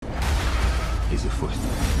Enemies afoot.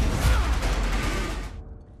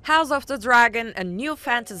 House of the Dragon, a new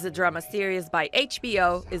fantasy drama series by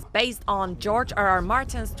HBO, is based on George R.R.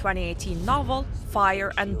 Martin's 2018 novel,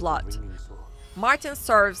 Fire and Blood. Martin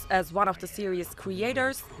serves as one of the series'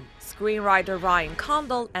 creators. Screenwriter Ryan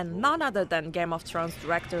Condal and none other than Game of Thrones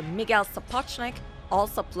director Miguel Sapochnik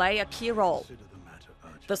also play a key role.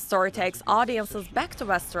 The story takes audiences back to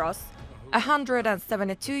Westeros,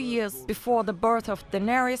 172 years before the birth of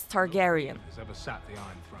Daenerys Targaryen.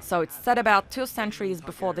 So it's set about 2 centuries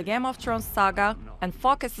before the Game of Thrones saga and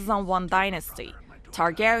focuses on one dynasty,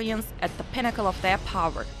 Targaryens at the pinnacle of their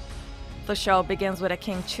power. The show begins with a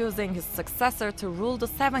king choosing his successor to rule the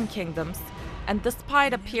 7 kingdoms, and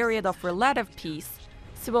despite a period of relative peace,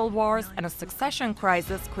 civil wars and a succession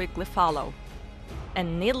crisis quickly follow.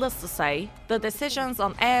 And needless to say, the decisions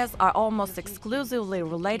on heirs are almost exclusively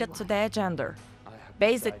related to their gender.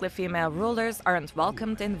 Basically, female rulers aren't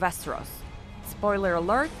welcomed in Westeros. Spoiler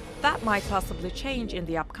alert, that might possibly change in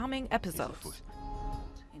the upcoming episodes.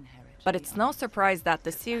 But it's no surprise that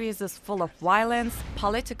the series is full of violence,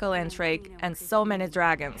 political intrigue, and so many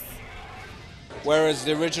dragons. Whereas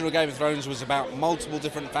the original Game of Thrones was about multiple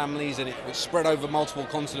different families and it was spread over multiple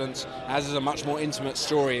continents, as is a much more intimate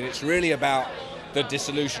story, and it's really about the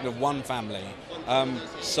dissolution of one family.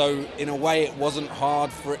 So in a way it wasn't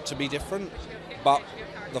hard for it to be different, but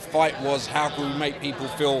the fight was how can we make people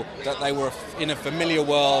feel that they were in a familiar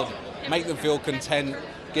world, make them feel content,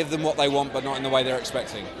 give them what they want but not in the way they're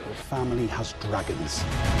expecting. Your family has dragons.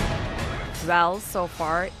 Well, so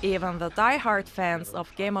far, even the die-hard fans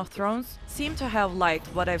of Game of Thrones seem to have liked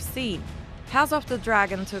what I've seen. House of the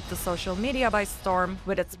Dragon took the social media by storm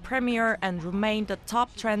with its premiere and remained the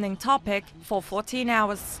top trending topic for 14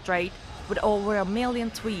 hours straight with over 1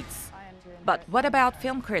 million tweets. But what about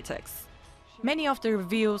film critics? Many of the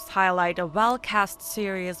reviews highlight a well-cast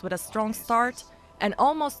series with a strong start and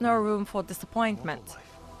almost no room for disappointment.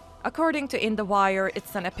 According to IndieWire,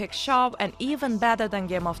 it's an epic show and even better than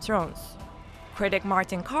Game of Thrones. Critic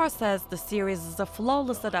Martin Carr says the series is a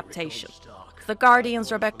flawless adaptation. The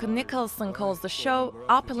Guardian's Rebecca Nicholson calls the show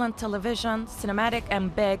opulent television, cinematic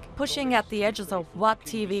and big, pushing at the edges of what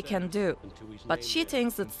TV can do. But she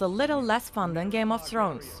thinks it's a little less fun than Game of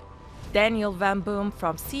Thrones. Daniel Van Boom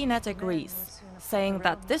from CNET agrees, saying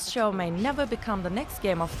that this show may never become the next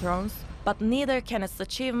Game of Thrones, but neither can its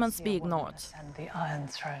achievements be ignored.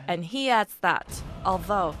 And he adds that,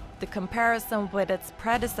 although the comparison with its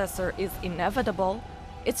predecessor is inevitable,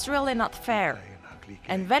 it's really not fair.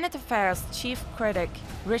 And Vanity Fair's chief critic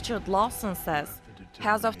Richard Lawson says,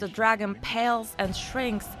 House of the Dragon pales and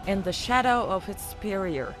shrinks in the shadow of its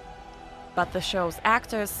superior. But the show's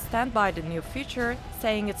actors stand by the new future,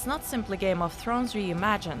 saying it's not simply Game of Thrones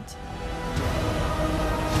reimagined.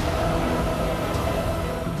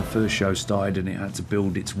 The first show started and it had to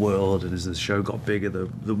build its world, and as the show got bigger,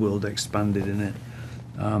 the world expanded in it.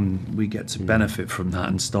 We get to benefit from that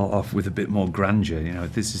and start off with a bit more grandeur. You know,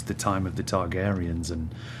 this is the time of the Targaryens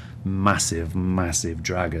and massive, massive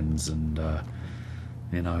dragons, and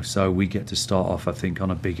you know, so we get to start off, I think,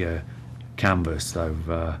 on a bigger canvas. So,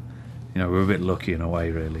 you know, we're a bit lucky in a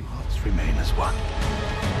way, really. Hearts remain as one.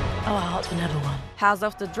 Our hearts were never one. House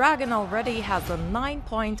of the Dragon already has a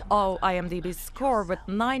 9.0 IMDb score with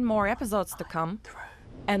 9 more episodes to come.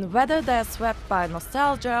 And whether they're swept by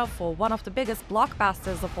nostalgia for one of the biggest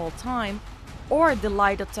blockbusters of all time, or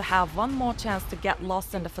delighted to have one more chance to get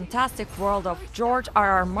lost in the fantastic world of George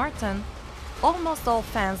R.R. Martin, almost all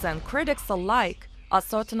fans and critics alike are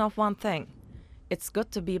certain of one thing: it's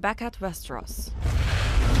good to be back at Westeros.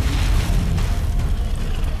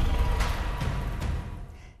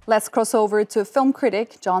 Let's cross over to film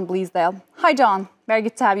critic John Bleasdale. Hi, John. Very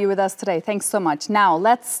good to have you with us today. Thanks so much. Now,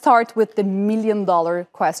 let's start with the million-dollar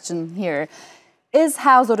question here. Is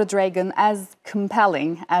House of the Dragon as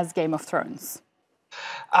compelling as Game of Thrones?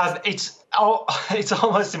 It's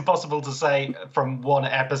almost impossible to say from one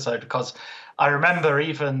episode, because I remember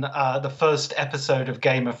even the first episode of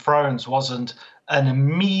Game of Thrones wasn't an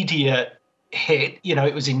immediate hit. You know,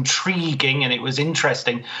 it was intriguing and it was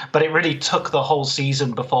interesting, but it really took the whole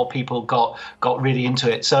season before people got really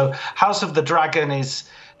into it. So House of the Dragon has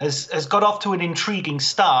got off to an intriguing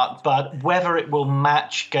start, but whether it will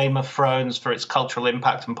match Game of Thrones for its cultural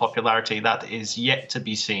impact and popularity, that is yet to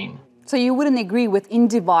be seen. So you wouldn't agree with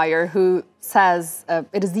IndieWire, who says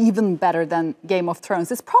it is even better than Game of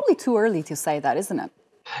Thrones. It's probably too early to say that, isn't it?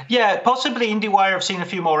 Yeah, possibly IndieWire have seen a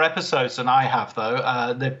few more episodes than I have,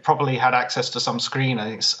 though. They've probably had access to some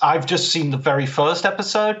screenings. I've just seen the very first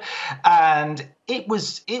episode, and it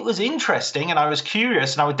was interesting, and I was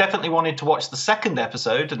curious, and I definitely wanted to watch the second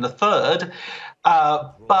episode and the third.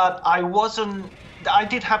 But I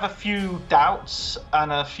did have a few doubts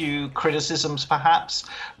and a few criticisms, perhaps.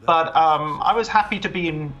 But I was happy to be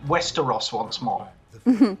in Westeros once more.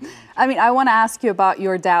 I mean, I want to ask you about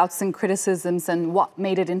your doubts and criticisms and what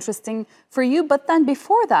made it interesting for you. But then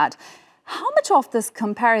before that, how much of this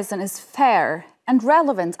comparison is fair and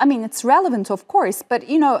relevant? I mean, it's relevant, of course, but,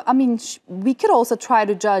 we could also try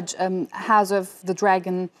to judge House of the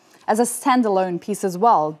Dragon as a standalone piece as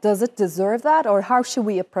well. Does it deserve that, or how should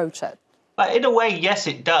we approach it? In a way, yes,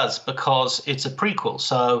 it does, because it's a prequel.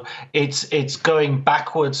 So it's going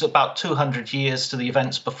backwards about 200 years to the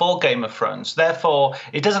events before Game of Thrones. Therefore,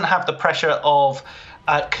 it doesn't have the pressure of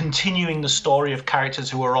continuing the story of characters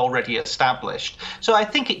who are already established. So I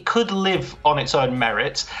think it could live on its own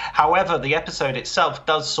merits. However, the episode itself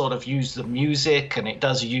does sort of use the music, and it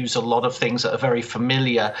does use a lot of things that are very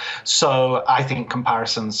familiar. So I think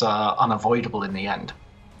comparisons are unavoidable in the end.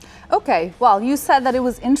 Okay, well, you said that it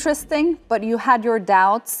was interesting, but you had your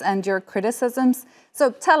doubts and your criticisms.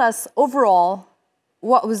 So tell us, overall,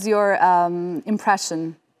 what was your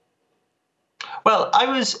impression? Well, I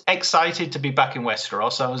was excited to be back in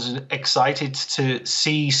Westeros. I was excited to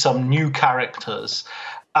see some new characters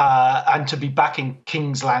and to be back in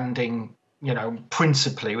King's Landing,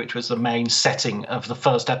 principally, which was the main setting of the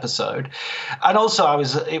first episode. And also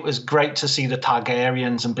it was great to see the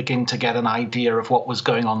Targaryens and begin to get an idea of what was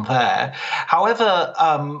going on there. However,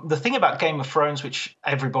 the thing about Game of Thrones, which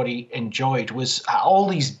everybody enjoyed, was all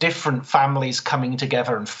these different families coming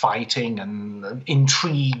together and fighting and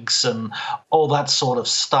intrigues and all that sort of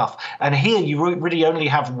stuff. And here you really only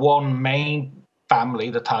have one main family,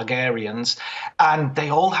 the Targaryens, and they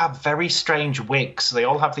all have very strange wigs. They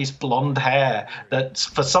all have these blonde hair that,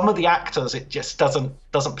 for some of the actors, it just doesn't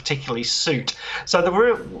particularly suit. So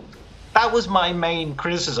that was my main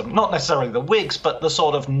criticism, not necessarily the wigs, but the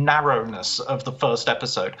sort of narrowness of the first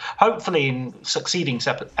episode. Hopefully, in succeeding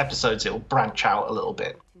episodes, it will branch out a little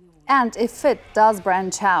bit. And if it does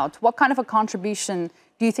branch out, what kind of a contribution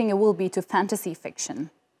do you think it will be to fantasy fiction?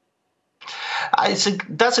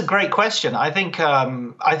 That's a great question. I think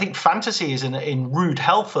fantasy is in rude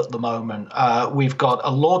health at the moment. We've got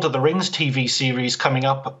a Lord of the Rings TV series coming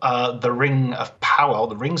up, The Rings of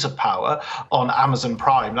Power, on Amazon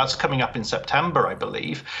Prime. That's coming up in September, I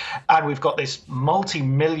believe. And we've got this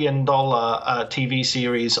multi-million-dollar TV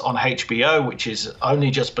series on HBO, which is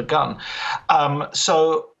only just begun.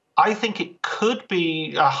 So I think it could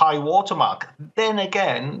be a high watermark. Then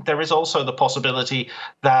again, there is also the possibility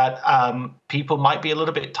that people might be a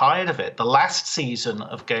little bit tired of it. The last season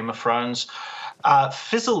of Game of Thrones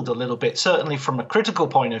fizzled a little bit, certainly from a critical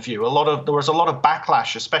point of view. There was a lot of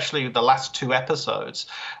backlash, especially the last two episodes.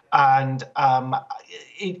 And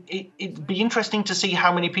it'd be interesting to see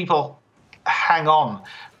how many people hang on.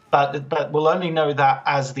 But we'll only know that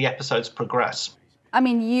as the episodes progress. I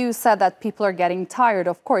mean, you said that people are getting tired,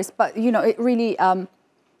 of course, but, it really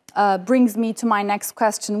brings me to my next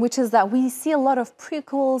question, which is that we see a lot of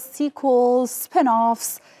prequels, sequels,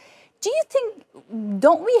 spin-offs.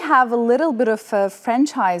 Don't we have a little bit of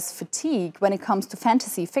franchise fatigue when it comes to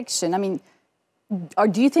fantasy fiction? I mean,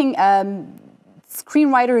 do you think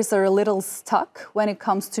screenwriters are a little stuck when it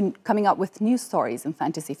comes to coming up with new stories in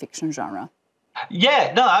fantasy fiction genre?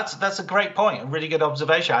 Yeah, no, that's a great point. A really good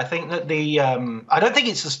observation. I think that I don't think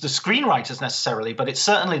it's the screenwriters necessarily, but it's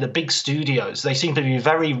certainly the big studios. They seem to be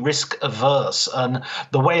very risk averse, and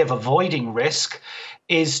the way of avoiding risk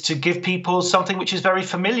is to give people something which is very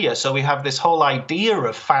familiar. So we have this whole idea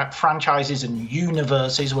of franchises and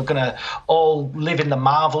universes. We're going to all live in the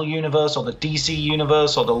Marvel universe or the DC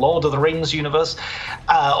universe or the Lord of the Rings universe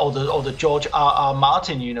or the George R.R.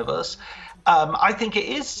 Martin universe. I think it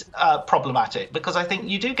is problematic because I think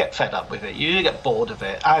you do get fed up with it. You do get bored of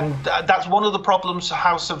it. And that's one of the problems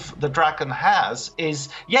House of the Dragon has is,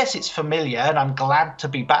 yes, it's familiar and I'm glad to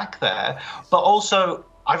be back there, but also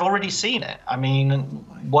I've already seen it. I mean,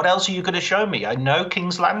 what else are you going to show me? I know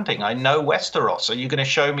King's Landing. I know Westeros. Are you going to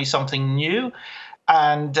show me something new?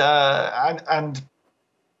 And that's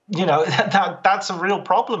a real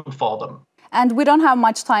problem for them. And we don't have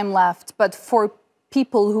much time left, but for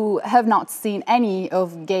people who have not seen any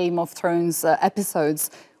of Game of Thrones episodes,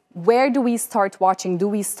 where do we start watching? Do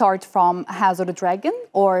we start from House of the Dragon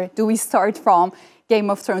or do we start from Game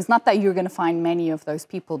of Thrones? Not that you're going to find many of those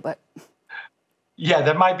people, but... Yeah,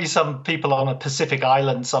 there might be some people on a Pacific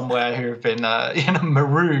island somewhere who have been,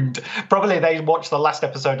 marooned. Probably they watched the last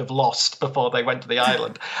episode of Lost before they went to the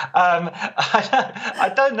island.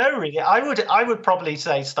 I don't know really. I would probably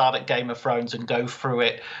say start at Game of Thrones and go through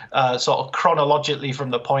it sort of chronologically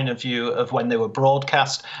from the point of view of when they were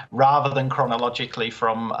broadcast, rather than chronologically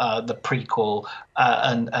from the prequel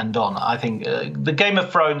and on. I think the Game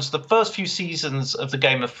of Thrones, the first few seasons of the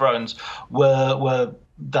Game of Thrones were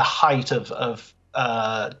the height of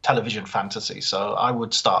television fantasy. So I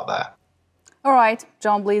would start there. All right,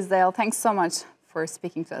 John Bleasdale, thanks so much for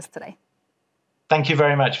speaking to us today. Thank you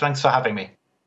very much. Thanks for having me.